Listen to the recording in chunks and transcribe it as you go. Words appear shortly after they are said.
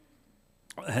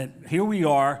Here we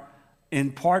are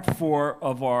in part 4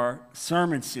 of our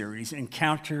sermon series,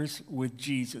 Encounters with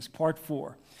Jesus, part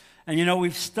 4. And you know,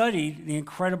 we've studied the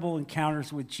incredible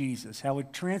encounters with Jesus, how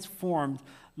it transformed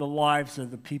the lives of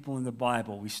the people in the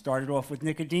Bible. We started off with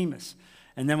Nicodemus,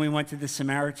 and then we went to the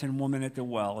Samaritan woman at the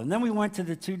well, and then we went to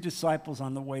the 2 disciples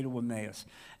on the way to Emmaus.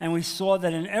 And we saw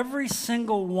that in every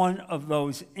single one of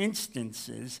those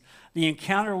instances, the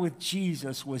encounter with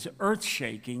Jesus was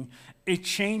earth-shaking. It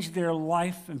changed their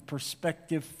life and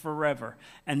perspective forever.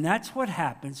 And that's what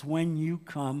happens when you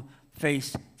come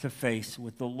face to face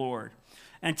with the Lord.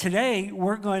 And today,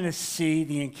 we're going to see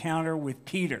the encounter with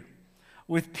Peter.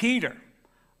 With Peter,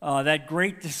 that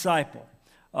great disciple,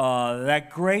 that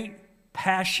great,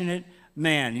 passionate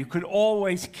man. You could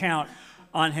always count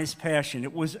on his passion.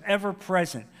 It was ever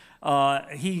present.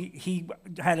 He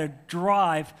had a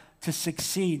drive to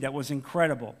succeed that was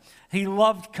incredible. He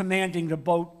loved commanding the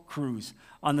boat crews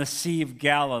on the Sea of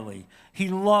Galilee. He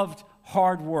loved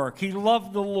hard work. He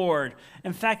loved the Lord.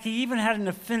 In fact, he even had an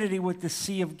affinity with the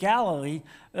Sea of Galilee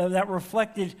that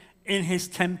reflected in his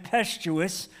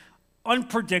tempestuous,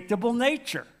 unpredictable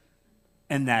nature.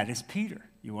 And that is Peter.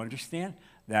 You understand?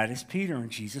 That is Peter,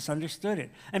 and Jesus understood it.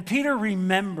 And Peter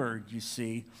remembered, you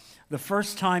see, the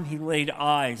first time he laid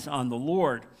eyes on the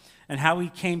Lord and how he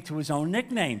came to his own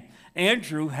nickname.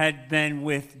 Andrew had been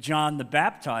with John the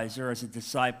Baptizer as a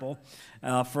disciple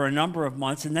for a number of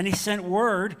months, and then he sent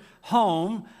word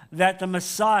home that the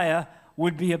Messiah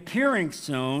would be appearing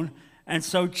soon, and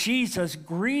so Jesus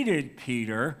greeted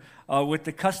Peter with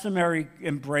the customary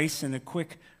embrace and a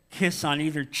quick kiss on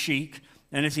either cheek.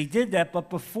 And as he did that, but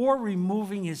before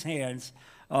removing his hands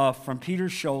from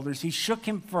Peter's shoulders, he shook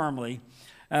him firmly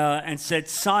and said,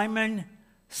 "Simon,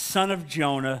 son of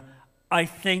Jonah, I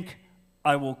think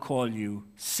I will call you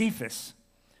Cephas,"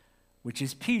 which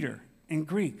is Peter in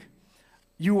Greek.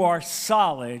 You are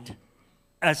solid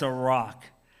as a rock.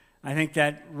 I think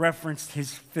that referenced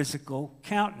his physical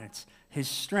countenance, his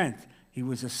strength. He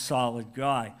was a solid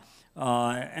guy.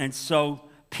 And so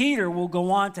Peter will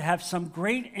go on to have some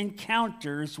great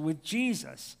encounters with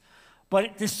Jesus.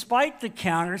 But despite the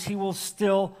encounters, he will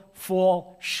still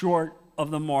fall short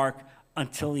of the mark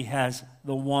until he has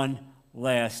the one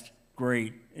last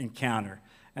great encounter.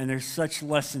 And there's such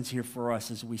lessons here for us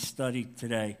as we study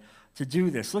today to do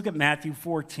this. Look at Matthew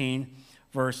 14,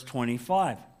 verse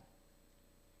 25.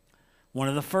 One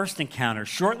of the first encounters.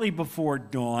 Shortly before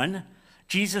dawn,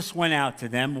 Jesus went out to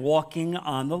them walking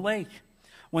on the lake.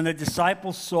 When the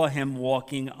disciples saw him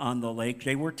walking on the lake,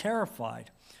 they were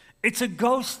terrified. "It's a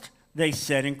ghost," they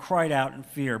said, and cried out in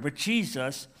fear. But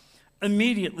Jesus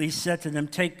immediately said to them,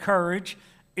 "Take courage,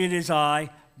 it is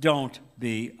I, don't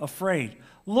be afraid."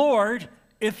 "Lord,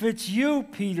 if it's you,"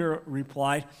 Peter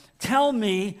replied, "tell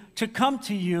me to come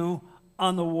to you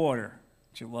on the water."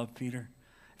 Don't you love Peter?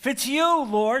 "If it's you,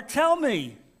 Lord, tell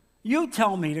me. You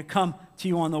tell me to come to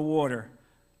you on the water."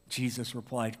 Jesus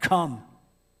replied, "Come,"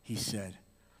 he said.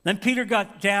 Then Peter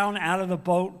got down out of the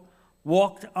boat,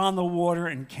 walked on the water,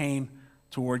 and came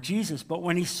toward Jesus. But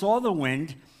when he saw the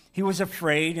wind, he was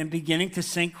afraid, and beginning to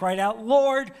sink, cried out,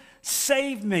 "Lord,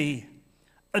 save me."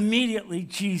 Immediately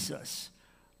Jesus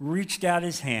reached out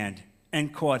his hand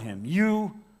and caught him.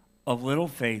 "You of little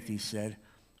faith," he said,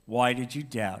 "why did you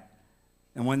doubt?"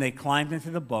 And when they climbed into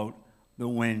the boat, the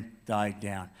wind died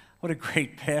down. What a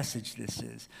great passage this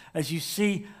is. As you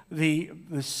see the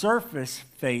surface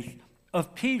faith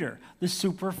of Peter, the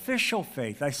superficial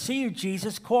faith. "I see you,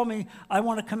 Jesus. Call me. I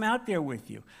want to come out there with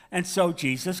you." And so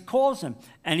Jesus calls him,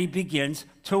 and he begins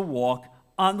to walk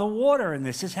on the water. And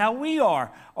this is how we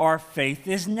are. Our faith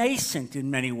is nascent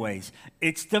in many ways.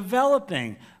 It's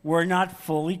developing. We're not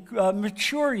fully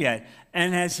mature yet.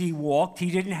 And as he walked,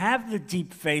 he didn't have the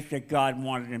deep faith that God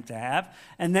wanted him to have.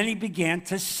 And then he began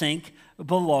to sink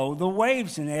below the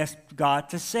waves and asked God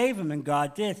to save him, and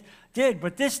God did.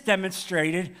 But this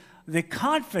demonstrated the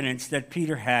confidence that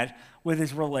Peter had with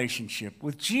his relationship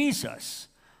with Jesus.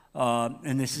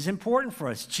 And this is important for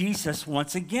us. Jesus,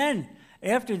 once again,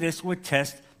 after this, would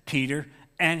test Peter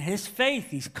and his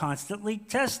faith. He's constantly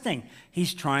testing.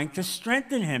 He's trying to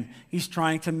strengthen him. He's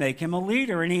trying to make him a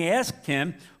leader. And he asked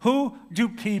him, "Who do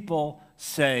people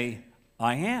say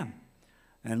I am?"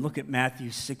 And look at Matthew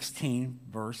 16,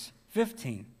 verse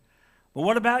 15. "But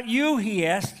what about you?" he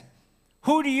asked.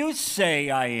 "Who do you say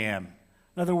I am?"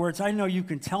 In other words, I know you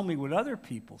can tell me what other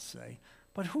people say,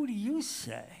 but who do you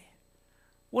say?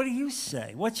 What do you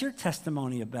say? What's your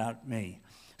testimony about me?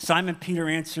 Simon Peter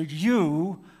answered,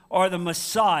 "You are the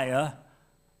Messiah,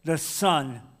 the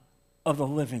Son of the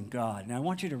living God." Now I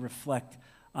want you to reflect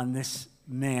on this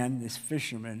man, this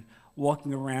fisherman,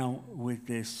 walking around with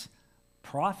this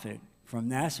prophet from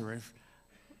Nazareth,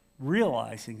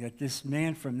 realizing that this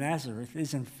man from Nazareth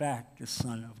is in fact the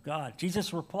Son of God.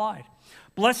 Jesus replied,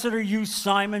 "Blessed are you,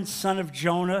 Simon, son of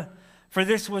Jonah, for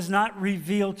this was not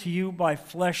revealed to you by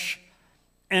flesh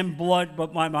and blood,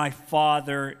 but by my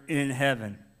Father in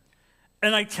heaven.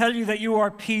 And I tell you that you are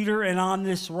Peter, and on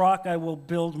this rock I will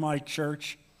build my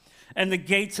church, and the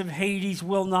gates of Hades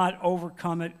will not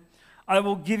overcome it. I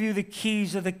will give you the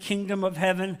keys of the kingdom of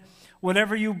heaven.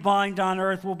 Whatever you bind on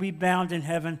earth will be bound in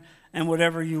heaven, and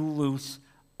whatever you loose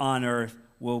on earth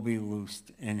will be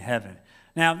loosed in heaven."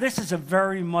 Now, this is a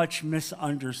very much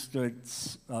misunderstood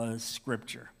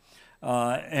scripture.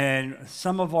 And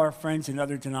some of our friends in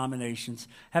other denominations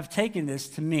have taken this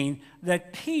to mean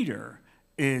that Peter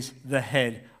is the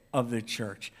head of the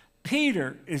church.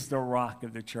 Peter is the rock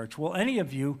of the church. Well, any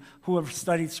of you who have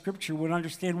studied Scripture would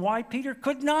understand why Peter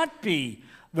could not be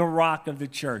the rock of the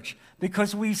church,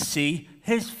 because we see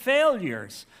his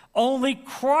failures. Only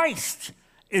Christ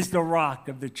is the rock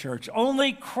of the church.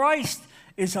 Only Christ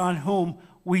is on whom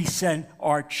we send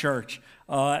our church.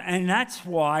 And that's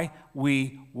why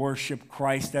we worship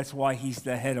Christ. That's why he's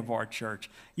the head of our church.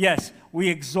 Yes, we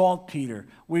exalt Peter.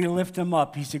 We lift him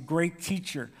up. He's a great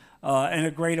teacher and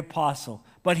a great apostle.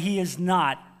 But he is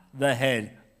not the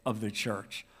head of the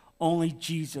church. Only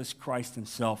Jesus Christ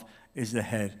himself is the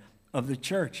head of the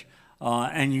church.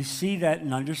 And you see that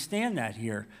and understand that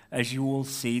here as you will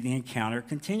see the encounter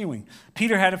continuing.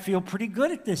 Peter had to feel pretty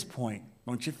good at this point,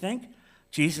 don't you think?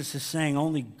 Jesus is saying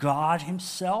only God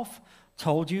himself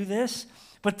told you this.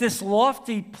 But this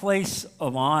lofty place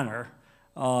of honor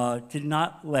did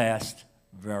not last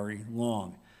very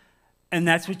long. And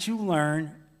that's what you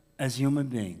learn as human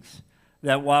beings,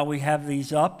 that while we have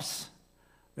these ups,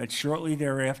 that shortly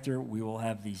thereafter we will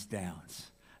have these downs.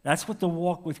 That's what the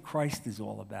walk with Christ is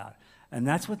all about. And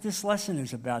that's what this lesson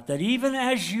is about, that even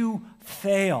as you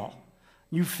fail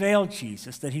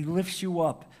Jesus, that he lifts you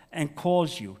up and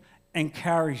calls you and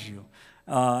carries you.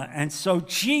 And so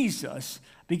Jesus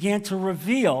began to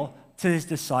reveal to his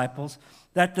disciples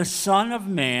that the Son of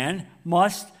Man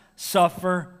must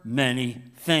suffer many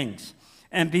things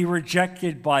and be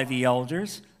rejected by the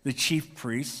elders, the chief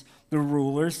priests, the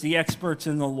rulers, the experts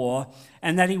in the law,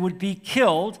 and that he would be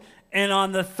killed and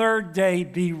on the third day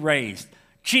be raised.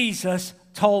 Jesus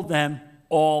told them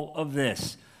all of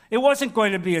this. It wasn't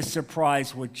going to be a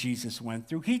surprise what Jesus went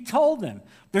through. He told them.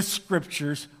 The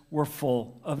scriptures were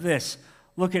full of this.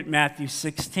 Look at Matthew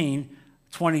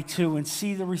 16:22 and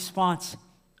see the response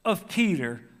of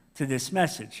Peter to this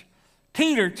message.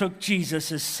 Peter took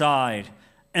Jesus aside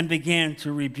and began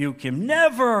to rebuke him.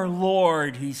 "Never,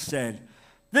 Lord," he said.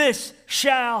 "This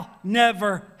shall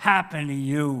never happen to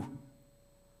you."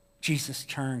 Jesus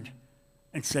turned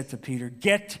and said to Peter,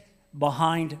 "Get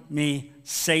behind me,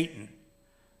 Satan.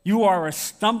 You are a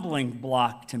stumbling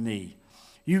block to me.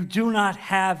 You do not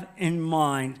have in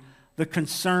mind the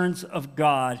concerns of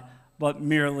God, but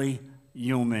merely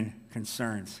human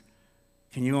concerns."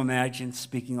 Can you imagine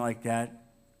speaking like that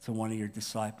to one of your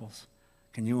disciples?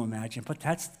 Can you imagine? But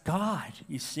that's God,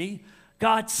 you see.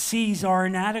 God sees our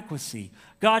inadequacy.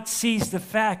 God sees the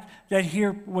fact that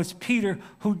here was Peter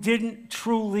who didn't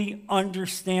truly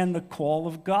understand the call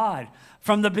of God.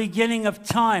 From the beginning of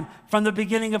time, from the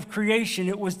beginning of creation,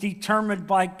 it was determined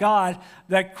by God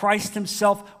that Christ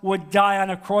himself would die on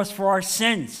a cross for our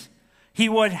sins. He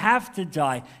would have to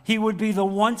die. He would be the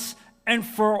once and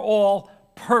for all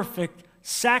perfect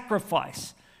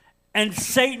sacrifice. And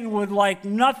Satan would like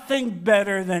nothing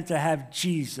better than to have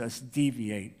Jesus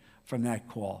deviate from that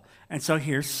call. And so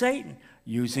here's Satan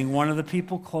using one of the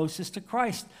people closest to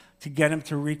Christ to get him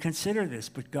to reconsider this.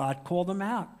 But God called him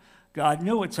out. God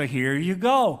knew it. So here you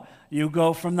go. You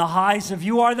go from the highs of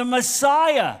 "you are the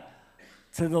Messiah"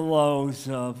 to the lows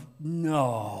of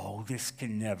 "no, this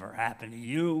can never happen to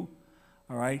you."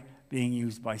 All right? Being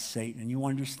used by Satan. And you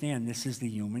understand this is the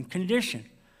human condition.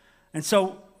 And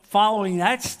so following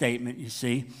that statement, you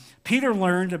see, Peter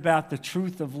learned about the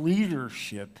truth of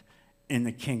leadership in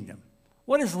the kingdom.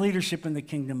 What is leadership in the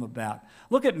kingdom about?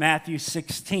 Look at Matthew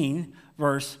 16,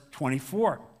 verse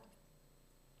 24.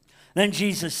 Then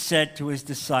Jesus said to his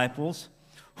disciples,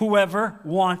 "Whoever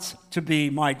wants to be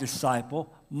my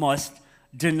disciple must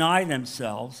deny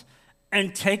themselves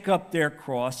and take up their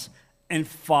cross and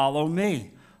follow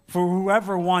me. For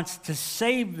whoever wants to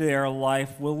save their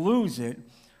life will lose it,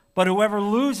 but whoever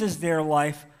loses their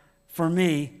life for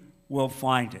me will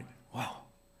find it." Wow.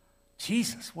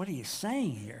 Jesus, what are you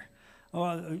saying here?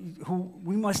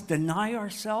 We must deny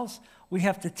ourselves. We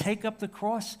have to take up the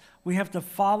cross. We have to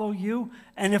follow you.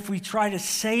 And if we try to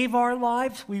save our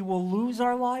lives, we will lose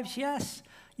our lives. Yes.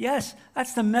 Yes,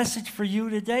 that's the message for you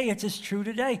today. It's as true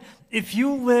today. If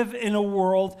you live in a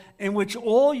world in which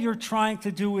all you're trying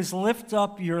to do is lift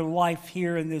up your life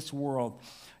here in this world,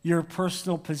 your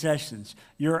personal possessions,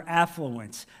 your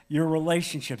affluence, your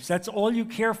relationships, that's all you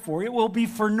care for, it will be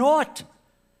for naught.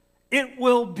 It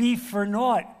will be for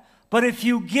naught. But if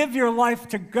you give your life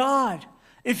to God,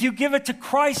 if you give it to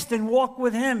Christ and walk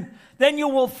with Him, then you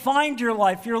will find your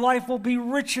life. Your life will be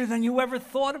richer than you ever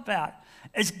thought about,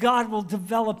 as God will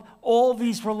develop all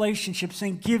these relationships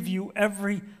and give you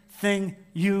everything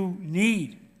you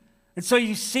need. And so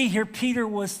you see here, Peter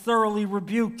was thoroughly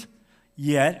rebuked,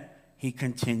 yet he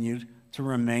continued to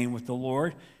remain with the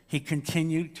Lord. He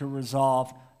continued to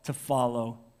resolve to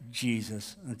follow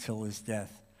Jesus until his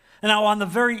death. And now on the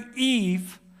very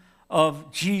eve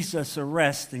of Jesus'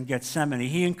 arrest in Gethsemane,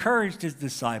 he encouraged his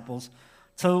disciples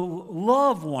to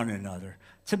love one another,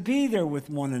 to be there with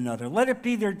one another. Let it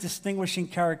be their distinguishing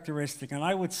characteristic. And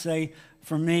I would say,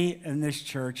 for me and this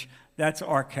church, that's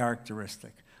our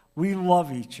characteristic. We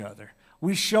love each other.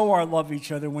 We show our love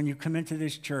each other when you come into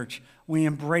this church. We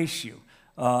embrace you,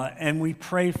 and we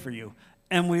pray for you,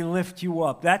 and we lift you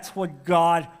up. That's what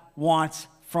God wants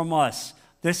from us.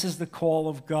 This is the call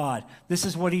of God. This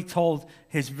is what he told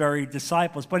his very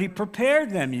disciples. But he prepared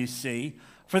them, you see,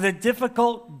 for the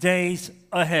difficult days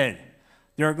ahead.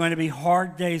 There are going to be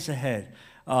hard days ahead.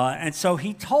 And so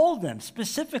he told them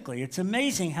specifically. It's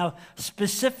amazing how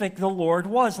specific the Lord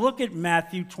was. Look at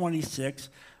Matthew 26,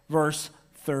 verse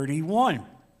 31.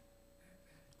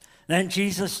 Then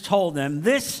Jesus told them,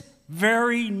 "This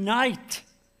very night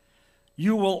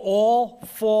you will all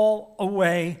fall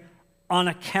away on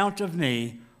account of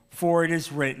me, for it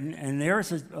is written," and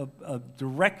there's a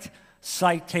direct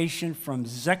citation from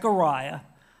Zechariah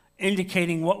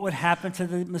indicating what would happen to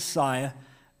the Messiah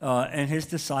and his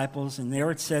disciples. And there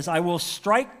it says, "I will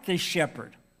strike the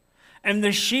shepherd, and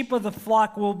the sheep of the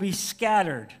flock will be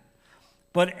scattered.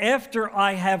 But after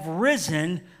I have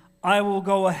risen, I will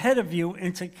go ahead of you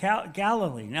into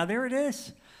Galilee." Now there it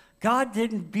is. God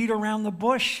didn't beat around the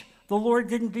bush. The Lord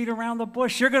didn't beat around the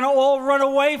bush. You're going to all run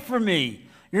away from me.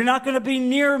 You're not going to be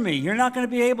near me. You're not going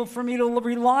to be able for me to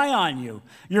rely on you.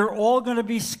 You're all going to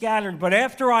be scattered. But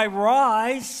after I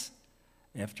rise,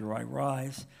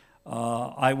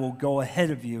 I will go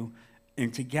ahead of you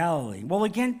into Galilee. Well,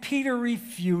 again, Peter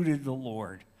refuted the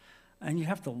Lord. And you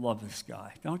have to love this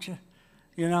guy, don't you?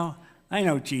 You know, I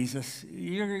know, Jesus,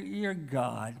 you're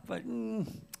God, but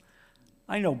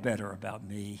I know better about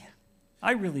me.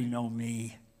 I really know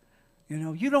me. You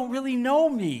know, you don't really know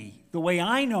me the way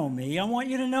I know me. I want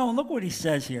you to know. And look what he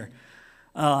says here.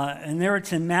 And there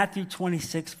it's in Matthew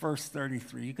 26, verse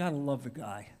 33. You got to love the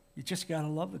guy. You just got to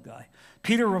love the guy.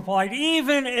 Peter replied,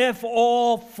 "Even if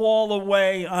all fall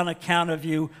away on account of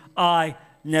you, I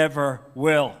never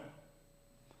will."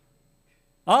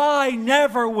 I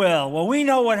never will. Well, we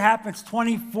know what happens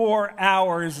 24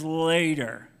 hours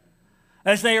later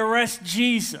as they arrest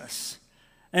Jesus,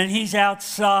 and he's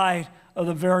outside of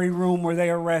the very room where they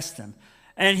arrest him.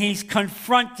 And he's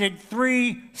confronted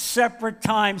 3 separate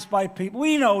times by people.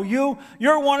 "We know you.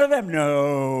 You're one of them."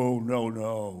 No.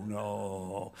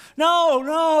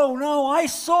 I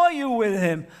saw you with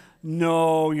him."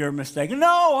 "No, you're mistaken."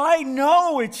 "No, I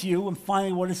know it's you." And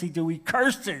finally, what does he do? He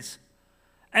curses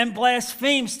and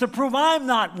blasphemes to prove, "I'm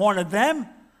not one of them.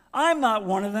 I'm not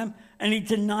one of them." And he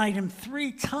denied him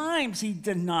 3 times. He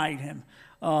denied him.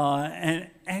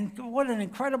 And what an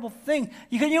incredible thing.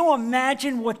 Can you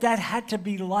imagine what that had to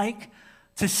be like,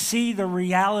 to see the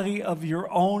reality of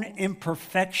your own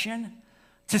imperfection,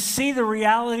 to see the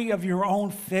reality of your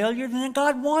own failure? Then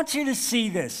God wants you to see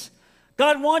this.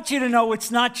 God wants you to know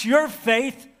it's not your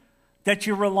faith that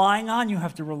you're relying on. You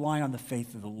have to rely on the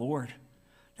faith of the Lord.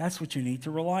 That's what you need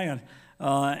to rely on.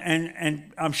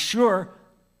 And I'm sure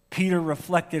Peter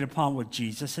reflected upon what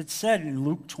Jesus had said in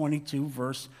Luke 22,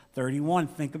 verse 31.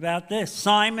 Think about this.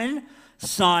 "Simon,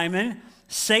 Simon,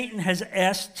 Satan has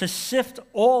asked to sift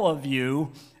all of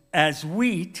you as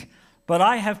wheat, but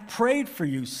I have prayed for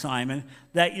you, Simon,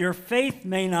 that your faith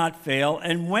may not fail,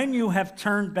 and when you have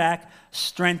turned back,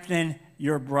 strengthen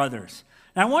your brothers."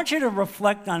 Now, I want you to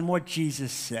reflect on what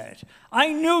Jesus said.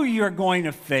 I knew you're going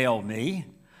to fail me.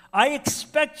 I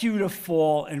expect you to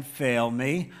fall and fail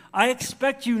me. I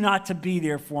expect you not to be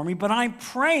there for me, but I'm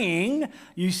praying,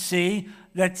 you see,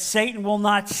 that Satan will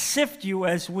not sift you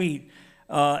as wheat.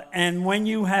 And when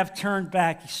you have turned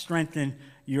back, strengthen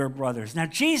your brothers. Now,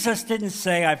 Jesus didn't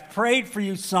say, "I've prayed for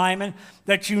you, Simon,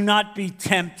 that you not be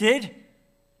tempted."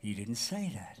 He didn't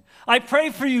say that. "I pray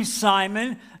for you,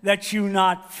 Simon, that you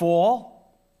not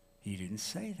fall." He didn't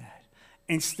say that.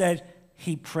 Instead,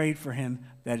 he prayed for him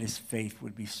that his faith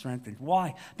would be strengthened.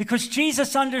 Why? Because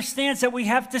Jesus understands that we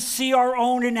have to see our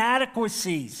own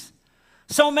inadequacies.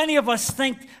 So many of us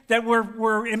think that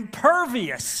we're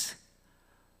impervious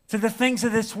to the things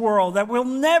of this world, that we'll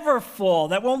never fall,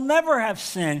 that we'll never have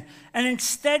sin. And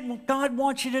instead, God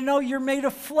wants you to know you're made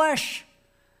of flesh.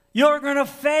 You're going to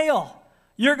fail.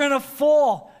 You're going to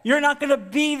fall. You're not going to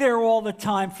be there all the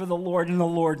time for the Lord, and the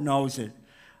Lord knows it.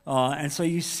 And so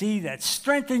you see that.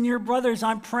 Strengthen your brothers.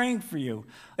 I'm praying for you.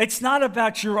 It's not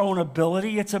about your own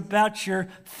ability. It's about your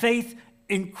faith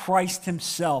in Christ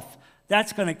himself.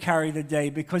 That's going to carry the day,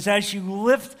 because as you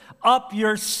lift up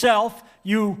yourself,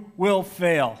 you will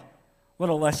fail. What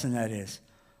a lesson that is.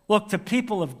 Look, to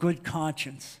people of good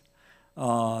conscience,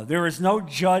 there is no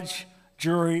judge,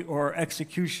 jury, or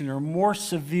executioner more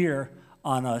severe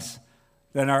on us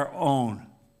than our own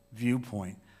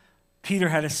viewpoint. Peter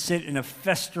had to sit in a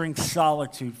festering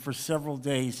solitude for several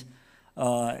days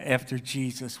after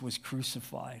Jesus was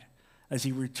crucified, as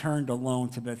he returned alone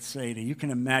to Bethsaida. You can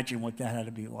imagine what that had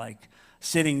to be like,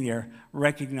 sitting there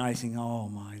recognizing, oh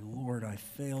my Lord, I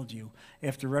failed you.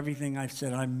 After everything I've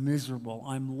said, I'm miserable,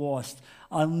 I'm lost.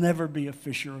 I'll never be a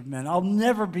fisher of men. I'll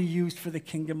never be used for the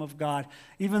kingdom of God.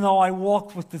 Even though I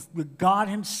walked with God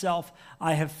himself,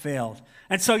 I have failed.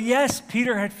 And so yes,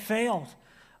 Peter had failed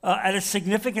at a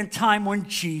significant time when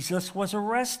Jesus was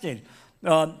arrested.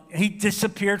 He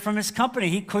disappeared from his company.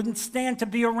 He couldn't stand to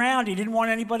be around. He didn't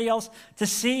want anybody else to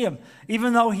see him,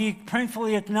 even though he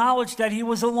painfully acknowledged that he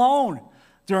was alone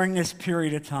during this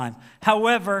period of time.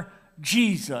 However,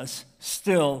 Jesus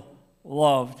still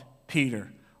loved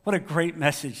Peter. What a great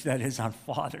message that is on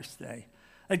Father's Day.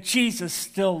 Jesus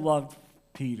still loved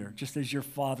Peter, just as your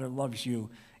Father loves you,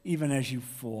 even as you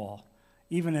fall,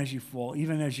 even as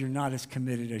you're not as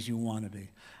committed as you want to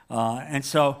be. And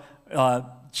so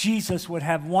Jesus would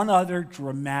have one other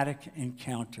dramatic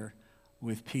encounter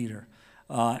with Peter.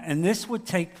 And this would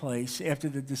take place after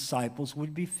the disciples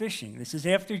would be fishing. This is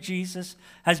after Jesus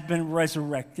has been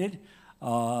resurrected.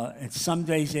 And some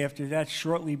days after that,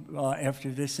 shortly after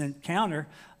this encounter,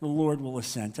 the Lord will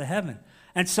ascend to heaven.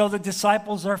 And so the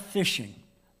disciples are fishing.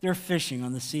 They're fishing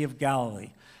on the Sea of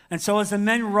Galilee. And so as the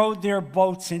men rowed their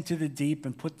boats into the deep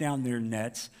and put down their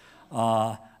nets,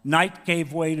 night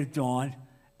gave way to dawn,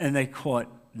 and they caught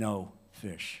no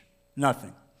fish.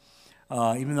 Nothing.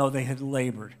 Even though they had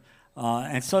labored.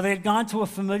 And so they had gone to a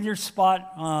familiar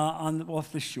spot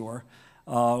off the shore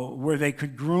where they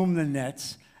could groom the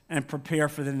nets and prepare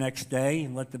for the next day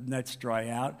and let the nets dry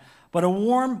out. But a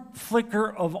warm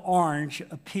flicker of orange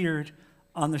appeared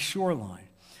on the shoreline.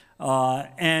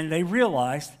 And they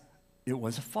realized it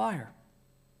was a fire.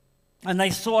 And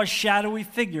they saw a shadowy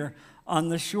figure on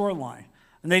the shoreline.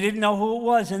 And they didn't know who it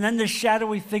was. And then the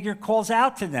shadowy figure calls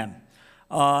out to them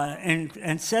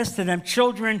and says to them,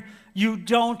 "Children, you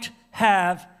don't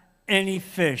have any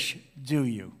fish, do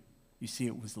you?" You see,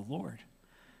 it was the Lord.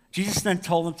 Jesus then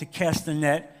told them to cast the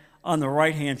net on the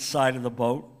right-hand side of the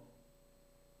boat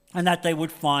and that they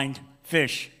would find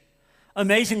fish.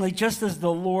 Amazingly, just as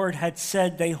the Lord had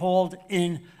said, they hauled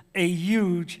in a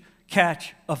huge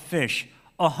catch of fish,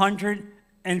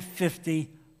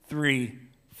 153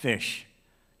 fish.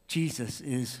 Jesus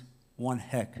is one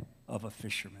heck of a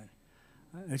fisherman.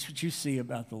 That's what you see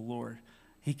about the Lord.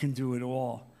 He can do it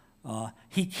all.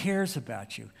 He cares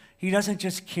about you. He doesn't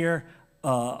just care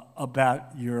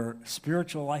about your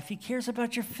spiritual life. He cares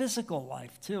about your physical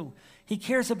life, too. He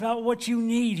cares about what you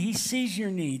need. He sees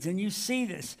your needs, and you see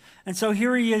this. And so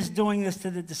here he is doing this to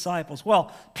the disciples.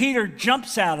 Well, Peter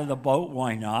jumps out of the boat.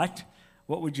 Why not?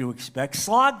 What would you expect?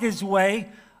 Slogged his way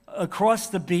across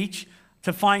the beach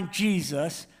to find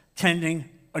Jesus tending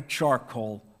a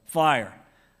charcoal fire.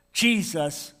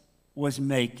 Jesus was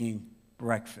making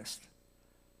breakfast.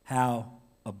 How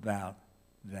about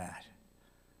that?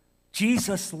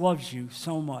 Jesus loves you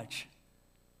so much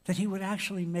that he would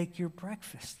actually make your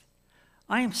breakfast.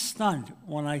 I am stunned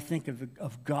when I think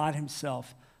of God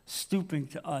himself stooping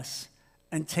to us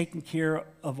and taking care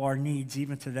of our needs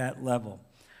even to that level.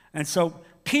 And so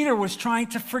Peter was trying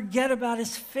to forget about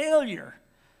his failure.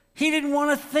 He didn't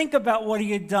want to think about what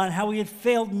he had done, how he had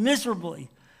failed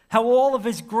miserably, how all of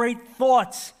his great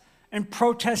thoughts and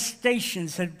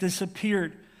protestations had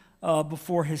disappeared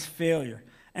before his failure.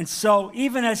 And so,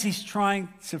 even as he's trying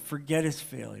to forget his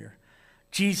failure,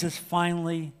 Jesus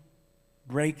finally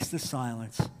breaks the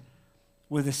silence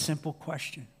with a simple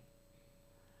question.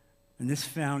 And this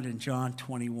found in John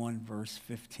 21, verse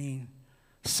 15.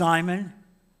 "Simon,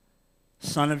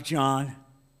 son of John,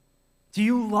 do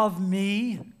you love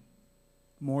me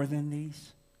more than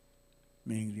these?"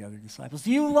 Meaning the other disciples.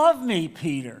 "Do you love me,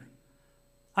 Peter?"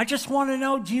 I just want to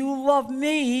know, do you love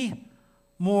me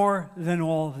more than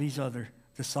all these other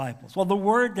disciples? Well, the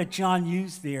word that John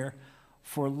used there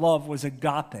for love was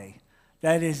agape.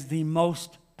 That is the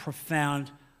most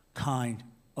profound kind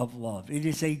of love. It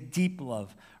is a deep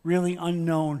love, really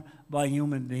unknown by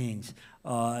human beings.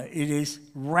 It is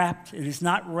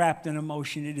not wrapped in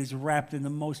emotion. It is wrapped in the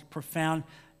most profound,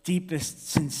 deepest,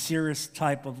 sincerest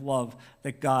type of love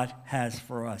that God has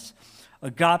for us.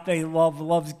 Agape love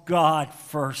loves God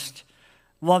first,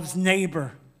 loves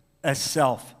neighbor as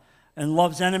self, and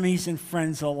loves enemies and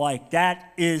friends alike.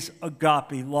 That is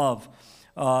agape love.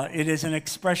 It is an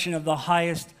expression of the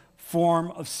highest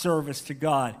form of service to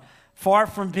God. Far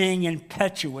from being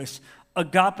impetuous,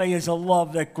 agape is a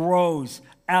love that grows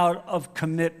out of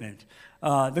commitment.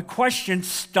 The question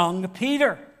stung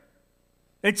Peter.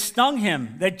 It stung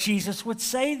him that Jesus would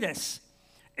say this.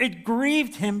 It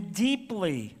grieved him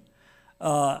deeply.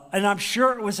 And I'm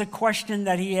sure it was a question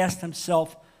that he asked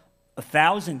himself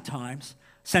 1,000 times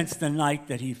since the night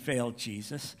that he failed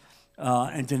Jesus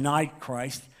and denied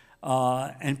Christ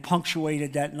and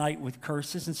punctuated that night with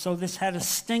curses. And so this had to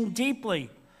sting deeply.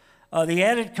 The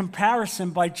added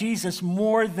comparison by Jesus,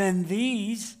 more than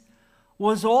these,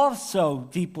 was also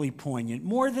deeply poignant.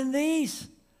 More than these.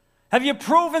 Have you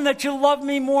proven that you love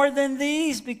me more than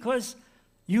these? Because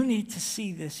you need to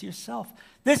see this yourself.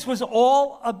 This was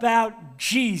all about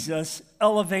Jesus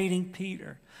elevating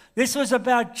Peter. This was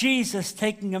about Jesus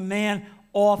taking a man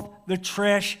off the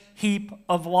trash heap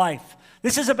of life.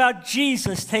 This is about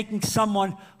Jesus taking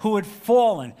someone who had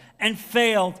fallen and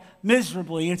failed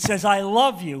miserably and says, I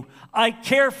love you. I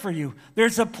care for you.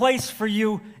 There's a place for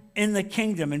you in the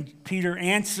kingdom. And Peter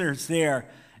answers there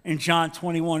in John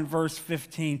 21, verse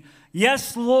 15.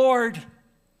 Yes, Lord,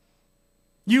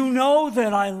 you know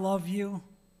that I love you.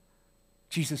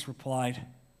 Jesus replied,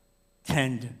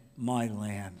 tend my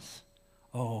lambs.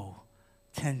 Oh,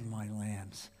 tend my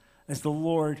lambs. As the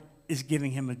Lord is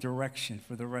giving him a direction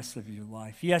for the rest of your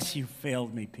life. Yes, you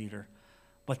failed me, Peter,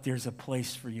 but there's a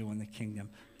place for you in the kingdom.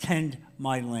 Tend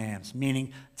my lambs,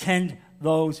 meaning tend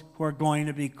those who are going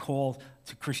to be called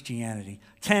to Christianity.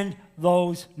 Tend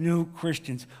those new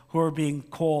Christians who are being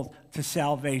called to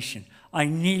salvation. I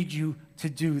need you to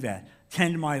do that.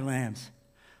 Tend my lambs.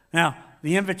 Now,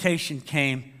 the invitation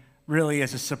came really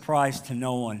as a surprise to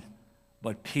no one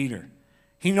but Peter.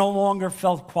 He no longer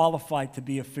felt qualified to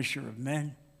be a fisher of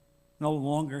men. No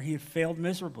longer. He had failed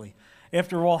miserably.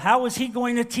 After all, how was he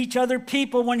going to teach other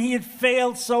people when he had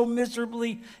failed so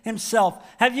miserably himself?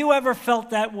 Have you ever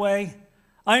felt that way?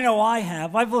 I know I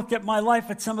have. I've looked at my life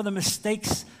at some of the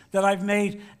mistakes that I've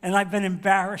made, and I've been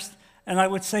embarrassed. And I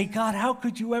would say, God, how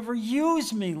could you ever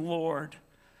use me, Lord?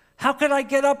 How could I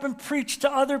get up and preach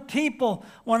to other people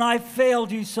when I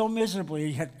failed you so miserably?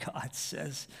 Yet God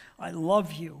says, I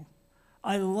love you.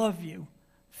 I love you.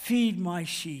 Feed my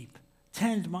sheep.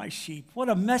 Tend my sheep. What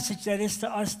a message that is to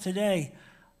us today,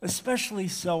 especially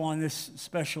so on this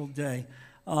special day.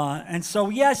 And so,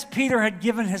 yes, Peter had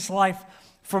given his life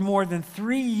for more than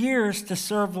 3 years to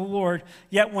serve the Lord,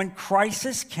 yet when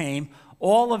crisis came,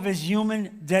 all of his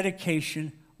human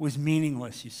dedication was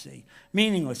meaningless, you see.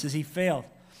 Meaningless as he failed.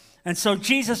 And so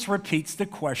Jesus repeats the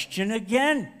question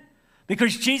again,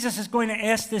 because Jesus is going to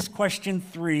ask this question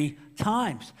 3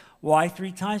 times. Why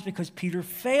 3 times? Because Peter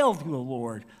failed the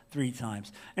Lord 3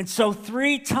 times. And so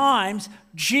 3 times,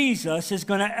 Jesus is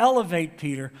going to elevate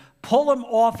Peter, pull him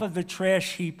off of the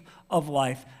trash heap of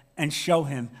life, and show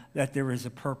him that there is a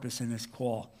purpose in this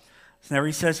call. So there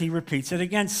he says, he repeats it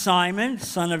again. Simon,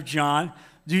 son of John,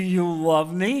 do you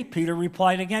love me? Peter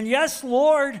replied again, yes,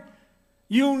 Lord.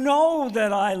 You know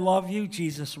that I love you.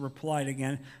 Jesus replied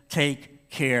again, take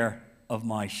care of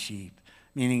my sheep.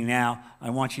 Meaning now,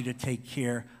 I want you to take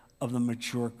care of the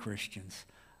mature Christians.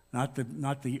 Not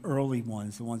the early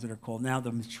ones, the ones that are called, now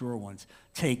the mature ones.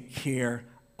 Take care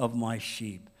of my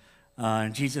sheep.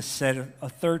 And Jesus said a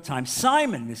 3rd time,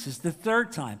 Simon, this is the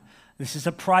 3rd time. This is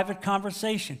a private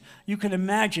conversation. You can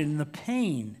imagine the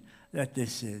pain that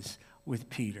this is with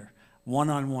Peter,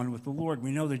 one-on-one with the Lord.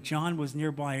 We know that John was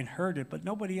nearby and heard it, but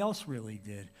nobody else really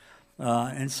did.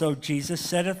 And so Jesus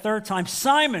said a 3rd time,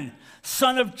 Simon,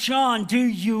 son of John, do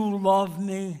you love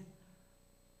me?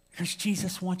 Because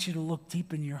Jesus wants you to look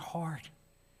deep in your heart.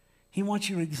 He wants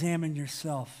you to examine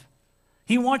yourself.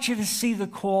 He wants you to see the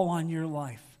call on your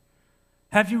life.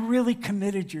 Have you really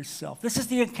committed yourself? This is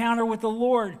the encounter with the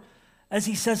Lord as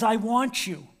he says, I want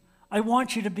you. I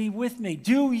want you to be with me.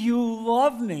 Do you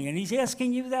love me? And he's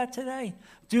asking you that today.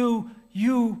 Do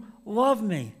you love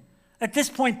me? At this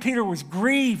point, Peter was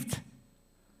grieved.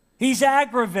 He's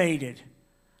aggravated.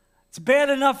 It's bad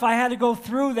enough I had to go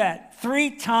through that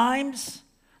 3 times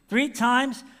 3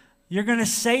 times you're going to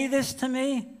say this to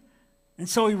me? And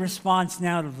so he responds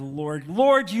now to the Lord.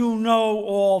 Lord, you know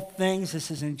all things.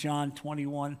 This is in John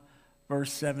 21,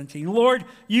 verse 17. Lord,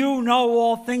 you know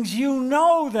all things. You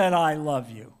know that I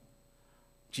love you.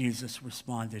 Jesus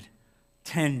responded,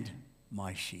 tend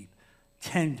my sheep.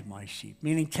 Tend my sheep,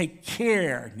 meaning take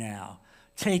care now.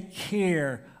 Take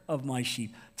care of my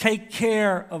sheep. Take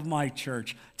care of my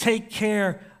church. Take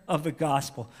care of the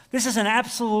gospel. This is an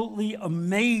absolutely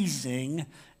amazing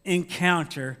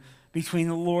encounter between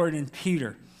the Lord and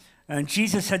Peter. And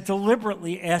Jesus had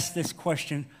deliberately asked this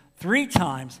question 3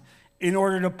 times in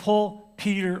order to pull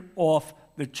Peter off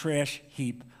the trash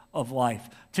heap of life,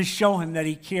 to show him that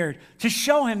he cared, to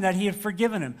show him that he had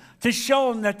forgiven him, to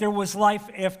show him that there was life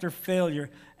after failure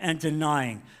and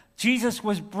denying. Jesus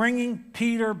was bringing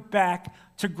Peter back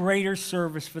to greater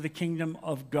service for the kingdom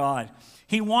of God.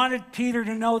 He wanted Peter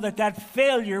to know that that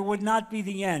failure would not be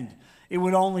the end. It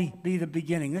would only be the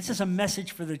beginning. This is a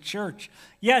message for the church.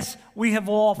 Yes, we have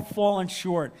all fallen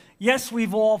short. Yes,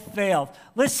 we've all failed.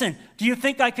 Listen, do you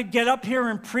think I could get up here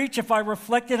and preach if I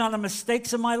reflected on the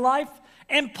mistakes of my life?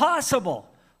 Impossible.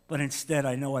 But instead,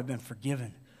 I know I've been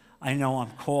forgiven. I know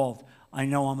I'm called. I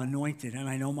know I'm anointed. And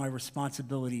I know my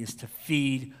responsibility is to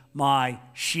feed my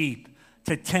sheep,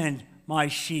 to tend my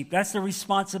sheep. That's the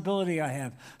responsibility I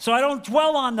have. So I don't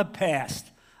dwell on the past.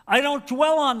 I don't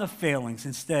dwell on the failings.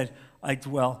 Instead, I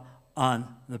dwell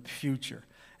on the future.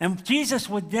 And Jesus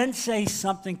would then say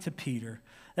something to Peter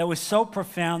that was so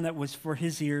profound that was for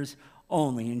his ears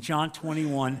only. In John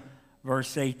 21,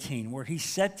 verse 18, where he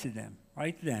said to them,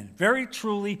 right then, very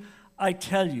truly, I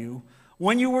tell you,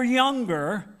 when you were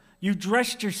younger, you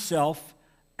dressed yourself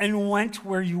and went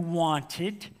where you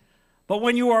wanted. But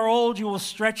when you are old, you will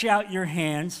stretch out your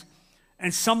hands,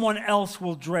 and someone else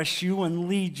will dress you and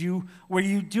lead you where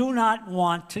you do not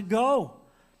want to go.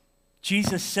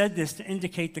 Jesus said this to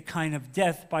indicate the kind of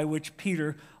death by which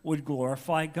Peter would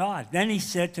glorify God. Then he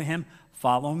said to him,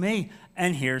 follow me.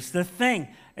 And here's the thing.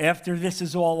 After this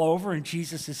is all over and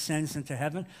Jesus ascends into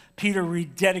heaven, Peter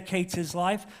rededicates his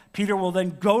life. Peter will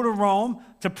then go to Rome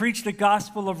to preach the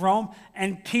gospel of Rome,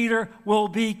 and Peter will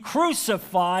be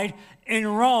crucified in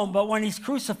Rome. But when he's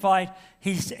crucified,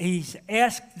 he's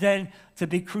asked then to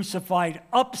be crucified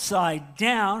upside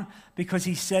down because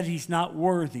he said he's not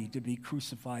worthy to be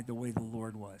crucified the way the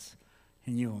Lord was.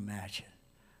 Can you imagine?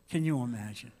 Can you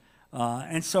imagine?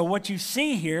 And so what you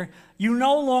see here, you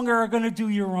no longer are going to do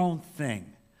your own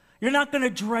thing. You're not going to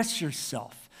dress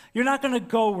yourself. You're not going to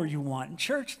go where you want. And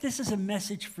church, this is a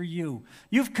message for you.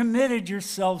 You've committed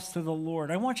yourselves to the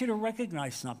Lord. I want you to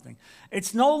recognize something.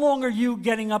 It's no longer you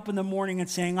getting up in the morning and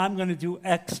saying, I'm going to do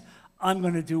X, I'm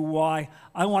going to do Y,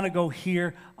 I want to go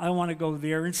here, I want to go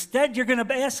there. Instead, you're going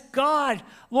to ask God,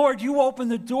 Lord, you open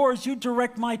the doors, you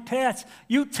direct my paths,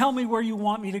 you tell me where you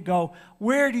want me to go.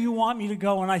 Where do you want me to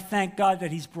go? And I thank God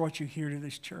that he's brought you here to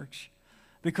this church.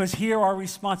 Because here our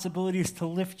responsibility is to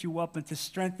lift you up and to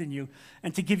strengthen you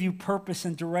and to give you purpose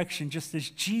and direction, just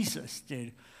as Jesus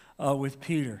did with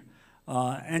Peter.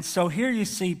 And so here you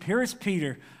see, here is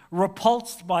Peter,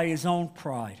 repulsed by his own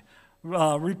pride,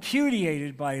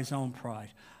 repudiated by his own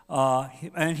pride.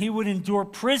 And he would endure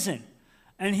prison,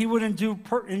 and he would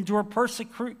endure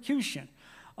persecution.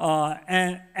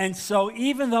 And so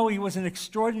even though he was an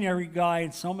extraordinary guy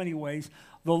in so many ways,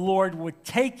 the Lord would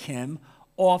take him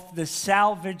off the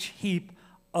salvage heap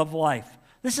of life.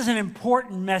 This is an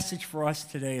important message for us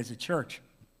today as a church.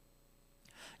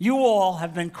 You all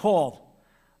have been called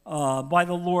by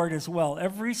the Lord as well.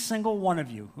 Every single one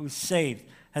of you who's saved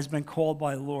has been called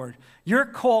by the Lord. Your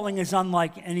calling is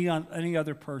unlike any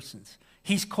other person's.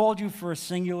 He's called you for a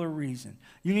singular reason.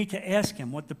 You need to ask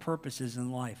him what the purpose is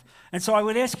in life. And so I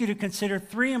would ask you to consider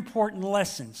 3 important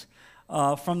lessons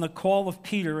from the call of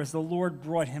Peter as the Lord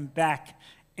brought him back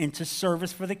into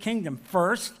service for the kingdom.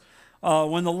 First,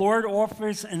 when the Lord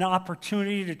offers an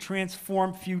opportunity to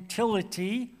transform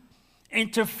futility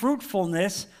into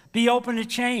fruitfulness, be open to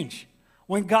change.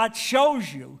 When God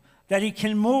shows you that he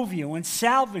can move you and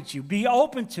salvage you, be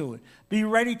open to it. Be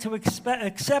ready to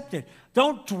accept it.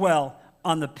 Don't dwell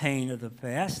on the pain of the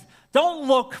past. Don't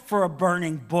look for a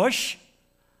burning bush,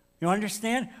 you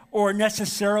understand? Or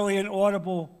necessarily an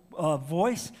audible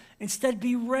voice. Instead,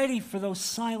 be ready for those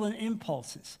silent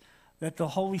impulses that the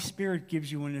Holy Spirit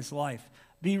gives you in his life.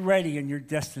 Be ready and your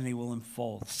destiny will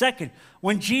unfold. Second,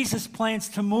 when Jesus plans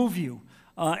to move you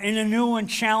in a new and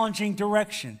challenging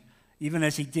direction, even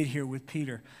as he did here with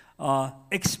Peter,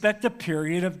 expect a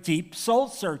period of deep soul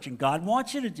searching. God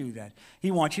wants you to do that. He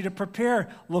wants you to prepare.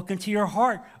 Look into your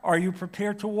heart. Are you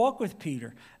prepared to walk with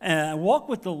Peter? Walk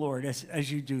with the Lord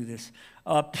as you do this.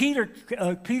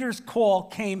 Peter's call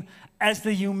came as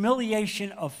the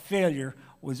humiliation of failure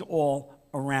was all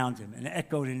around him and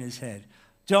echoed in his head.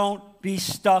 Don't be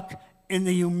stuck in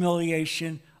the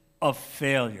humiliation of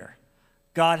failure.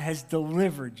 God has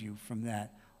delivered you from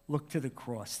that. Look to the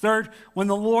cross. Third, when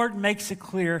the Lord makes it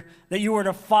clear that you are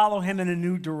to follow him in a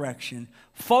new direction,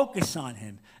 focus on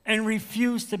him and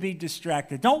refuse to be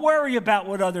distracted. Don't worry about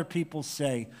what other people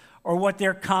say or what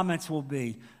their comments will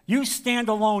be. You stand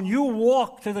alone. You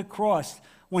walk to the cross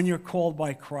when you're called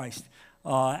by Christ.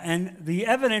 And the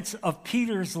evidence of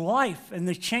Peter's life and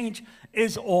the change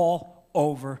is all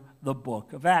over the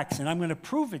book of Acts. And I'm going to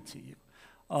prove it to you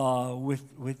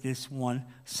with this one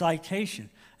citation.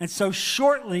 And so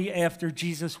shortly after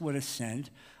Jesus would ascend,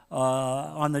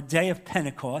 on the day of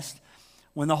Pentecost,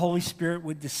 when the Holy Spirit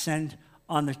would descend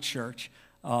on the church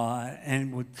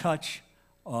and would touch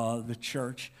the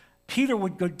church, Peter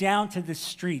would go down to the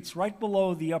streets right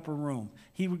below the upper room.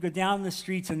 He would go down the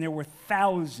streets, and there were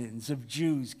thousands of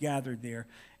Jews gathered there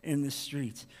in the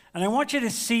streets. And I want you to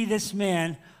see this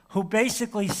man who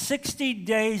basically 60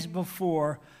 days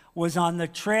before was on the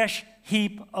trash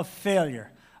heap of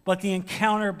failure. But the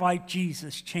encounter by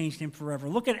Jesus changed him forever.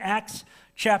 Look at Acts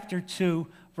chapter 2,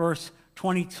 verse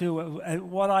 22,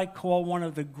 what I call one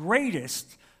of the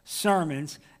greatest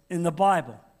sermons in the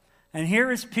Bible. And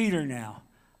here is Peter now,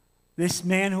 this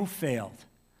man who failed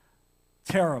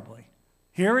terribly.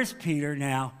 Here is Peter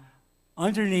now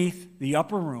underneath the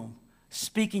upper room,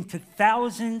 speaking to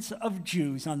thousands of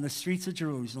Jews on the streets of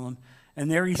Jerusalem. And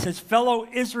there he says, fellow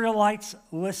Israelites,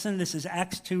 listen. This is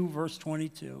Acts 2, verse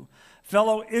 22.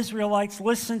 Fellow Israelites,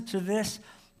 listen to this.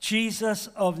 Jesus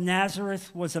of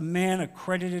Nazareth was a man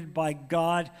accredited by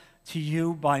God to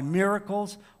you by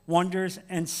miracles, wonders,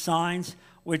 and signs,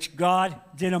 which God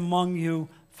did among you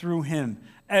through him.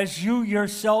 As you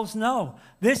yourselves know,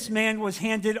 this man was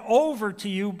handed over to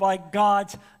you by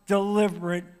God's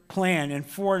deliberate plan and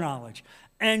foreknowledge.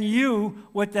 And you,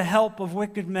 with the help of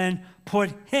wicked men,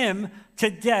 put him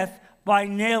to death by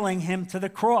nailing him to the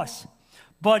cross.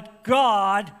 But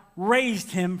God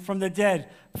raised him from the dead,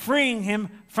 freeing him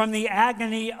from the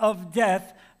agony of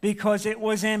death, because it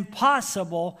was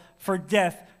impossible for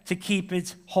death to keep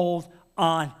its hold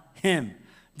on him.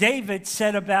 David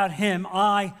said about him,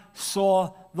 I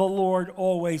saw the Lord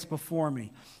always before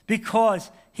me. Because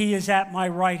he is at my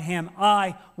right hand,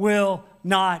 I will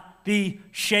not be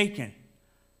shaken.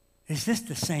 Is this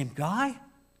the same guy?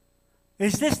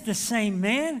 Is this the same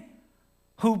man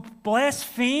who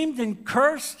blasphemed and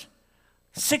cursed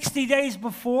 60 days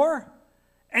before?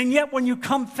 And yet when you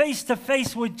come face to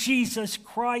face with Jesus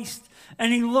Christ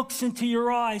and he looks into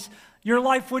your eyes, your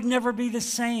life would never be the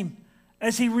same,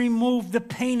 as he removed the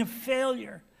pain of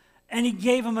failure and he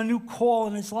gave him a new call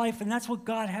in his life. And that's what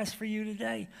God has for you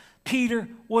today. Peter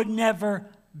would never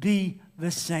be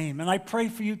the same. And I pray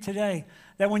for you today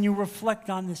that when you reflect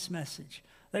on this message,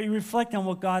 that you reflect on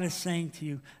what God is saying to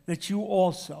you, that you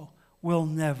also will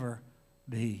never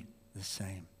be the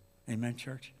same. Amen,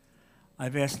 church?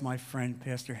 I've asked my friend,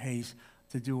 Pastor Hayes,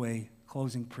 to do a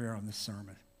closing prayer on this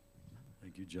sermon.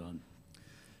 Thank you, John.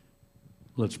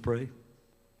 Let's pray.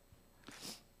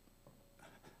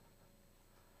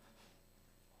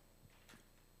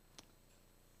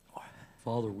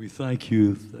 Father, we thank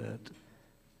you that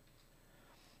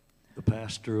the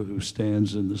pastor who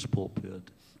stands in this pulpit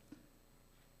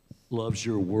loves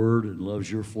your word and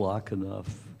loves your flock enough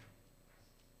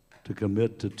to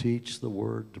commit to teach the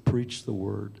word, to preach the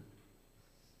word,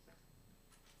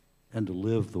 and to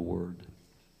live the word.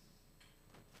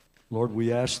 Lord,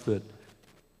 we ask that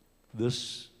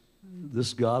this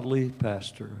godly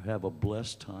pastor have a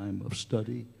blessed time of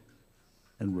study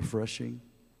and refreshing,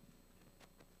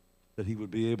 that he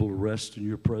would be able to rest in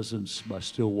your presence by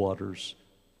still waters,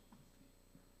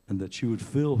 and that you would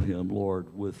fill him,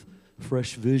 Lord, with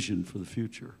fresh vision for the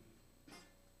future.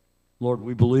 Lord,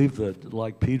 we believe that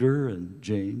like Peter and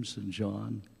James and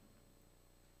John,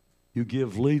 you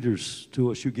give leaders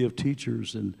to us, you give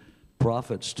teachers and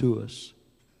prophets to us.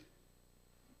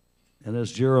 And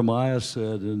as Jeremiah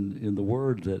said in the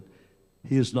word, that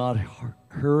he is not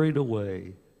hurried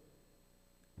away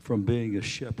from being a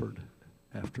shepherd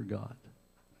after God.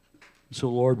 So,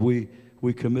 Lord, we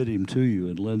commit him to you,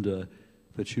 and Linda,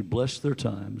 that you bless their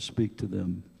time, speak to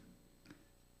them.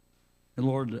 And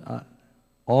Lord,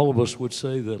 all of us would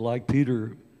say that like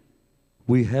Peter,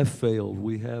 we have failed,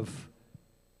 we have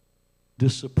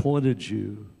disappointed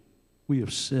you, we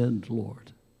have sinned,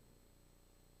 Lord.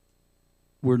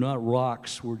 We're not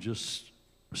rocks, we're just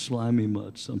slimy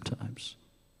mud sometimes.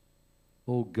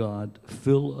 Oh God,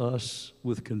 fill us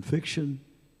with conviction,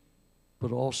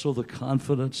 but also the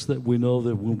confidence that we know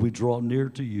that when we draw near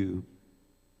to you,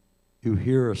 you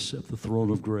hear us at the throne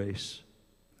of grace.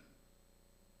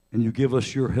 And you give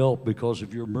us your help because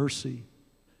of your mercy,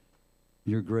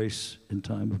 your grace in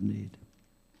time of need.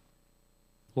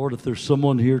 Lord, if there's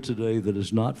someone here today that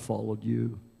has not followed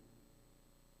you,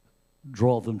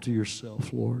 draw them to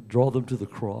yourself, Lord. Draw them to the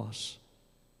cross.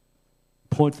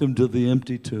 Point them to the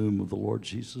empty tomb of the Lord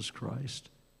Jesus Christ,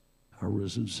 our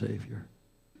risen Savior.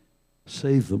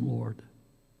 Save them, Lord.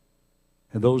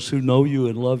 And those who know you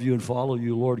and love you and follow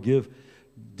you, Lord, give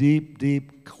deep,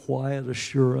 deep, quiet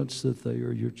assurance that they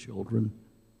are your children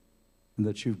and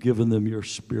that you've given them your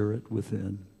Spirit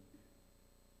within.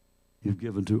 You've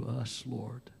given to us,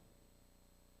 Lord,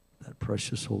 that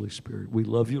precious Holy Spirit. We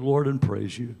love you, Lord, and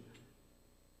praise you.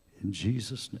 In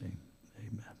Jesus' name.